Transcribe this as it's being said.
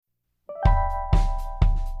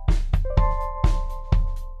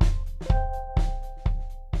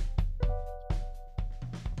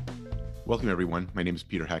Welcome, everyone. My name is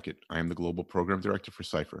Peter Hackett. I am the Global Program Director for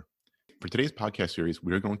Cypher. For today's podcast series,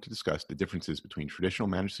 we are going to discuss the differences between traditional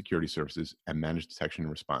managed security services and managed detection and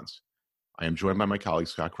response. I am joined by my colleague,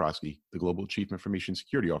 Scott Krosky, the Global Chief Information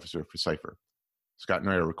Security Officer for Cypher. Scott and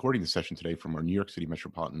I are recording this session today from our New York City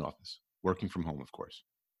metropolitan office, working from home, of course.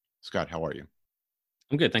 Scott, how are you?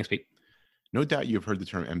 I'm good. Thanks, Pete. No doubt you have heard the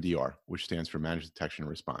term MDR, which stands for Managed Detection and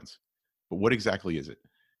Response. But what exactly is it?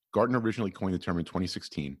 Gartner originally coined the term in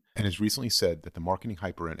 2016 and has recently said that the marketing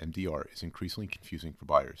hype around MDR is increasingly confusing for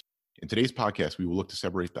buyers. In today's podcast, we will look to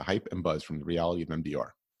separate the hype and buzz from the reality of MDR.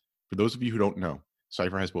 For those of you who don't know,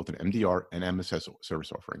 Cypher has both an MDR and MSS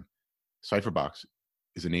service offering. CypherBox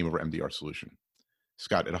is the name of our MDR solution.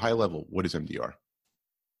 Scott, at a high level, what is MDR?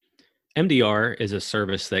 MDR is a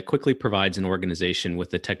service that quickly provides an organization with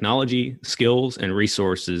the technology, skills, and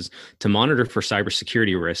resources to monitor for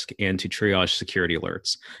cybersecurity risk and to triage security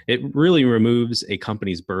alerts. It really removes a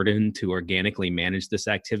company's burden to organically manage this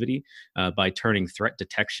activity by turning threat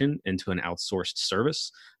detection into an outsourced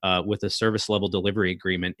service with a service level delivery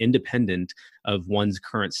agreement independent of one's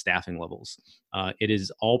current staffing levels. It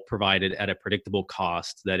is all provided at a predictable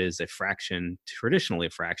cost that is traditionally a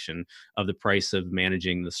fraction of the price of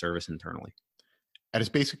managing the service internally. At its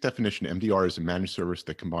basic definition, MDR is a managed service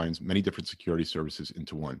that combines many different security services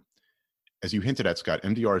into one. As you hinted at, Scott,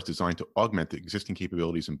 MDR is designed to augment the existing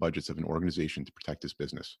capabilities and budgets of an organization to protect its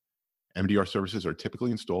business. MDR services are typically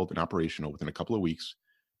installed and operational within a couple of weeks,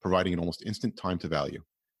 providing an almost instant time to value.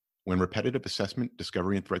 When repetitive assessment,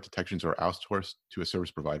 discovery, and threat detections are outsourced to a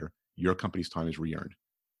service provider, your company's time is re-earned.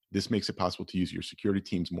 This makes it possible to use your security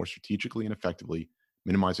teams more strategically and effectively,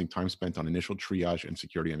 minimizing time spent on initial triage and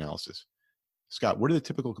security analysis. Scott, what are the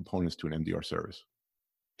typical components to an MDR service?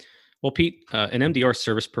 Well, Pete, an MDR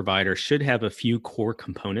service provider should have a few core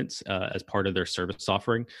components as part of their service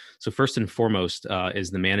offering. So first and foremost is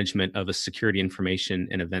the management of a security information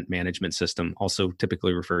and event management system, also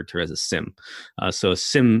typically referred to as a SIEM. So a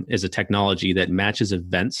SIEM is a technology that matches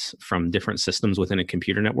events from different systems within a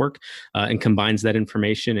computer network and combines that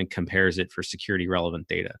information and compares it for security relevant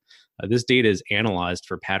data. This data is analyzed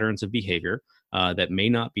for patterns of behavior that may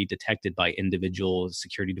not be detected by individual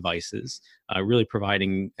security devices, really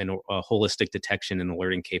providing a holistic detection and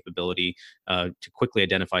alerting capability to quickly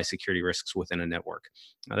identify security risks within a network.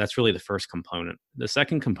 That's really the first component. The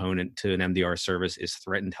second component to an MDR service is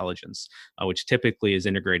threat intelligence, which typically is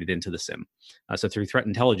integrated into the SIEM. So through threat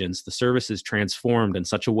intelligence, the service is transformed in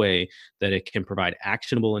such a way that it can provide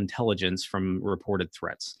actionable intelligence from reported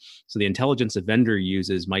threats. So the intelligence a vendor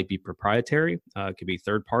uses might be proprietary, it could be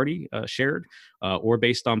third-party shared, or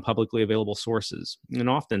based on publicly available sources. And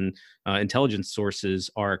often, intelligence sources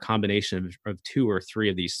are a combination of two or three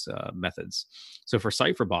of these methods. So for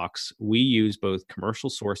CypherBox, we use both commercial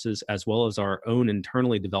sources as well as our own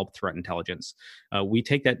internally developed threat intelligence. We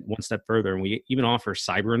take that one step further, and we even offer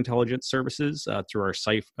cyber intelligence services through our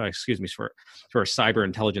through our cyber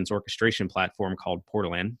intelligence orchestration platform called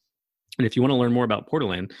Portalan. And if you want to learn more about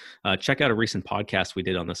Portalan, check out a recent podcast we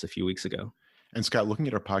did on this a few weeks ago. And Scott, looking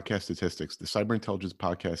at our podcast statistics, the Cyber Intelligence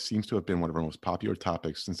podcast seems to have been one of our most popular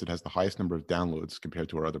topics since it has the highest number of downloads compared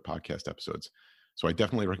to our other podcast episodes. So I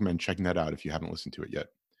definitely recommend checking that out if you haven't listened to it yet.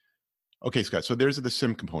 Okay, Scott, so there's the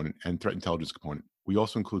SIEM component and threat intelligence component. We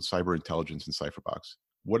also include cyber intelligence in CypherBox.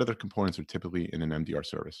 What other components are typically in an MDR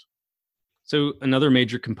service? So another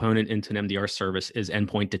major component into an MDR service is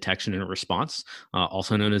endpoint detection and response,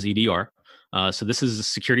 also known as EDR. So this is a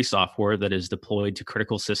security software that is deployed to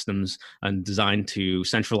critical systems and designed to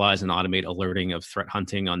centralize and automate alerting of threat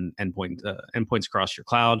hunting on endpoints across your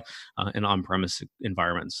cloud and on-premise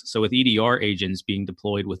environments. So with EDR agents being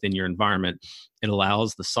deployed within your environment, it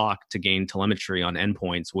allows the SOC to gain telemetry on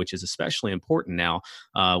endpoints, which is especially important now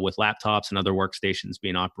with laptops and other workstations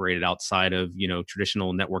being operated outside of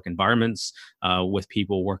traditional network environments with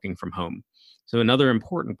people working from home. So another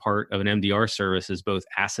important part of an MDR service is both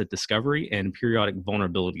asset discovery and periodic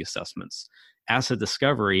vulnerability assessments. Asset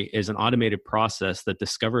discovery is an automated process that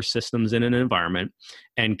discovers systems in an environment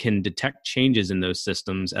and can detect changes in those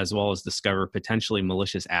systems as well as discover potentially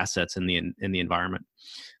malicious assets in the environment.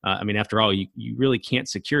 After all, you really can't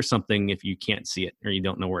secure something if you can't see it or you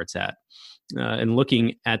don't know where it's at. And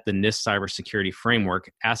looking at the NIST cybersecurity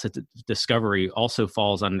framework, asset discovery also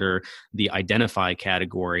falls under the identify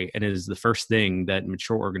category and is the first thing that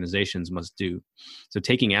mature organizations must do. So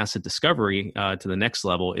taking asset discovery to the next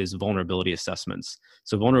level is vulnerability assessments.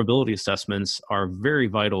 So vulnerability assessments are very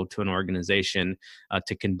vital to an organization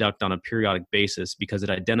to conduct on a periodic basis because it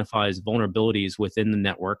identifies vulnerabilities within the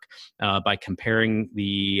network by comparing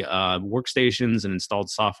the workstations and installed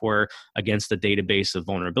software against a database of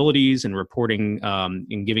vulnerabilities and reporting reporting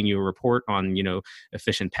and giving you a report on,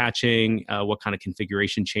 efficient patching, what kind of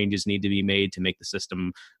configuration changes need to be made to make the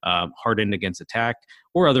system hardened against attack,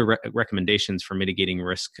 or other recommendations for mitigating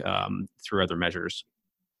risk through other measures.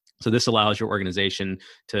 So this allows your organization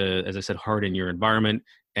to, as I said, harden your environment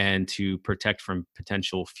and to protect from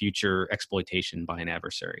potential future exploitation by an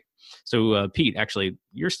adversary. So, Pete, actually,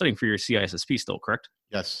 you're studying for your CISSP still, correct?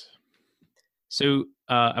 Yes. So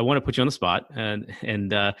I want to put you on the spot, do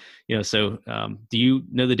you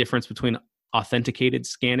know the difference between authenticated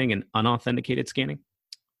scanning and unauthenticated scanning?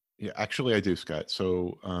 Yeah, actually, I do, Scott.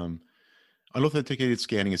 So, unauthenticated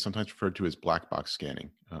scanning is sometimes referred to as black box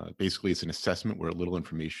scanning. Basically, it's an assessment where little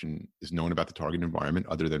information is known about the target environment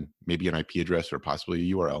other than maybe an IP address or possibly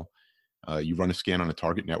a URL. You run a scan on a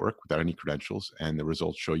target network without any credentials, and the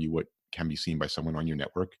results show you what can be seen by someone on your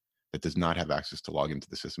network that does not have access to log into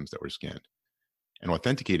the systems that were scanned. An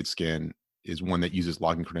authenticated scan is one that uses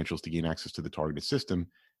login credentials to gain access to the targeted system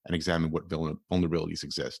and examine what vulnerabilities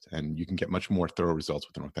exist. And you can get much more thorough results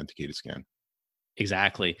with an authenticated scan.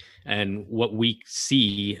 Exactly. And what we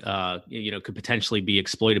see, could potentially be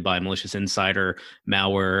exploited by a malicious insider,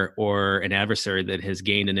 malware, or an adversary that has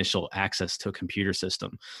gained initial access to a computer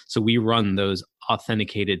system. So we run those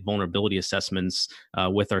authenticated vulnerability assessments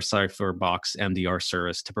with our CipherBox MDR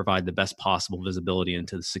service to provide the best possible visibility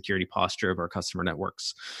into the security posture of our customer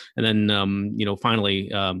networks. And then, finally,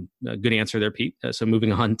 a good answer there, Pete. So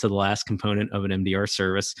moving on to the last component of an MDR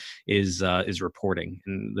service is reporting,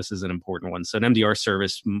 and this is an important one. So an MDR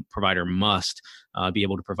service provider must be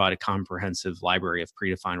able to provide a comprehensive library of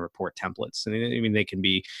predefined report templates. And I mean, they can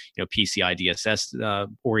be, PCI DSS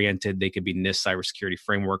oriented, they could be NIST cybersecurity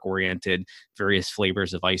framework oriented, various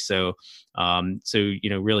flavors of ISO.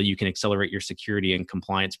 Really you can accelerate your security and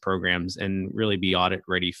compliance programs and really be audit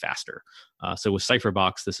ready faster. So with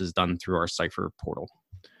CipherBox, this is done through our Cipher portal.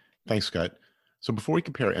 Thanks, Scott. So before we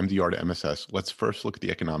compare MDR to MSS, let's first look at the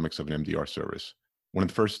economics of an MDR service. One of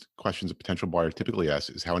the first questions a potential buyer typically asks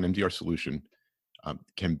is how an MDR solution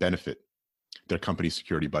can benefit their company's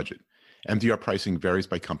security budget. MDR pricing varies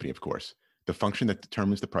by company, of course. The function that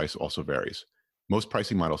determines the price also varies. Most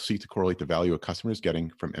pricing models seek to correlate the value a customer is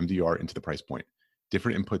getting from MDR into the price point.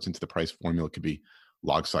 Different inputs into the price formula could be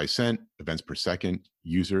log size sent, events per second,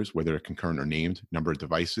 users, whether concurrent or named, number of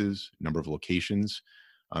devices, number of locations,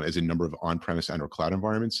 as in number of on-premise and or cloud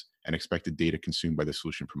environments, and expected data consumed by the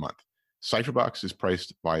solution per month. CipherBox is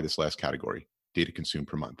priced by this last category, data consumed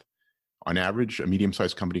per month. On average, a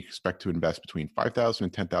medium-sized company can expect to invest between $5,000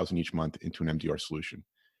 and $10,000 each month into an MDR solution.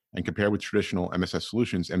 And compared with traditional MSS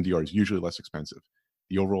solutions, MDR is usually less expensive.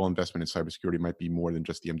 The overall investment in cybersecurity might be more than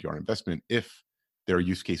just the MDR investment if there are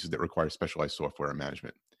use cases that require specialized software and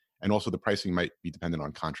management. And also the pricing might be dependent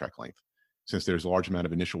on contract length. Since there's a large amount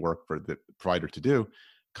of initial work for the provider to do,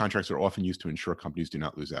 contracts are often used to ensure companies do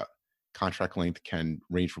not lose out. Contract length can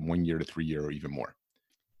range from 1 year to 3 years or even more.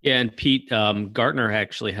 Yeah, and Pete, Gartner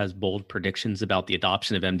actually has bold predictions about the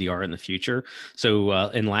adoption of MDR in the future. So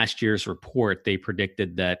in last year's report, they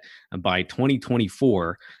predicted that by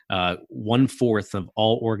 2024, 1/4 of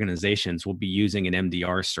all organizations will be using an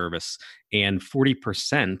MDR service, and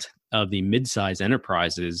 40% of the mid-size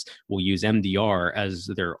enterprises will use MDR as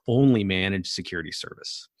their only managed security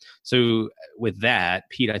service. So with that,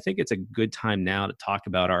 Pete, I think it's a good time now to talk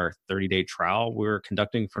about our 30-day trial we're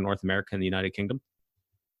conducting for North America and the United Kingdom.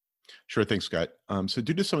 Sure thing, Scott. So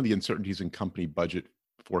due to some of the uncertainties in company budget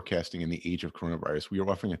forecasting in the age of coronavirus, we are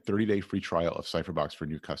offering a 30-day free trial of CipherBox for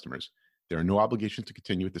new customers. There are no obligations to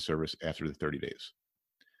continue with the service after the 30 days.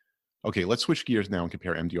 Okay, let's switch gears now and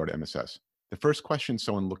compare MDR to MSS. The first question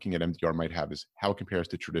someone looking at MDR might have is how it compares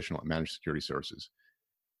to traditional managed security services.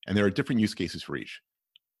 And there are different use cases for each.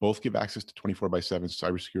 Both give access to 24/7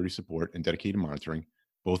 cybersecurity support and dedicated monitoring.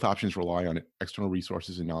 Both options rely on external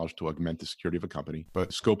resources and knowledge to augment the security of a company, but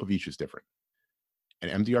the scope of each is different. An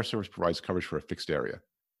MDR service provides coverage for a fixed area.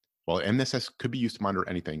 While MSS could be used to monitor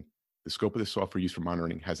anything, the scope of the software used for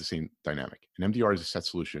monitoring has the same dynamic. An MDR is a set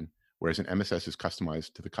solution, whereas an MSS is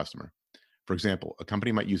customized to the customer. For example, a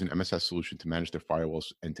company might use an MSS solution to manage their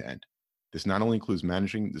firewalls end to end. This not only includes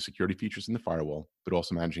managing the security features in the firewall, but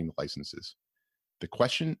also managing the licenses. The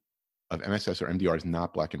question of MSS or MDR is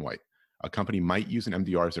not black and white. A company might use an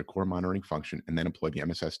MDR as their core monitoring function and then employ the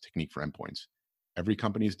MSS technique for endpoints. Every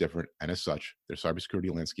company is different, and as such, their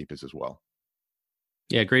cybersecurity landscape is as well.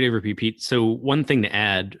 Yeah, great overview, Pete. So one thing to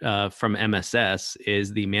add from MSS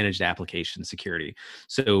is the managed application security.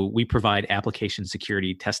 So we provide application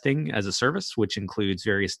security testing as a service, which includes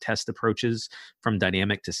various test approaches from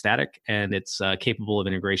dynamic to static, and it's capable of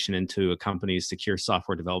integration into a company's secure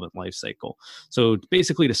software development lifecycle. So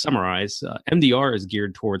basically, to summarize, MDR is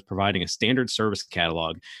geared towards providing a standard service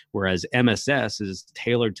catalog, whereas MSS is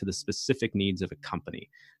tailored to the specific needs of a company.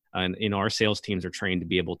 And our sales teams are trained to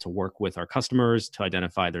be able to work with our customers to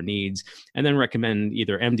identify their needs and then recommend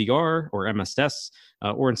either MDR or MSS,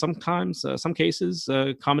 or in some cases,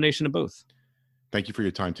 a combination of both. Thank you for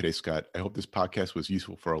your time today, Scott. I hope this podcast was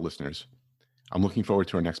useful for our listeners. I'm looking forward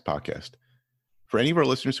to our next podcast. For any of our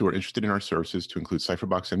listeners who are interested in our services, to include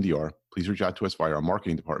Cypherbox MDR, please reach out to us via our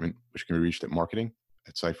marketing department, which can be reached at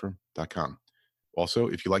marketing@cypher.com. Also,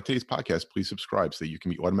 if you like today's podcast, please subscribe so that you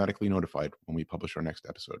can be automatically notified when we publish our next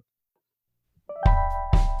episode.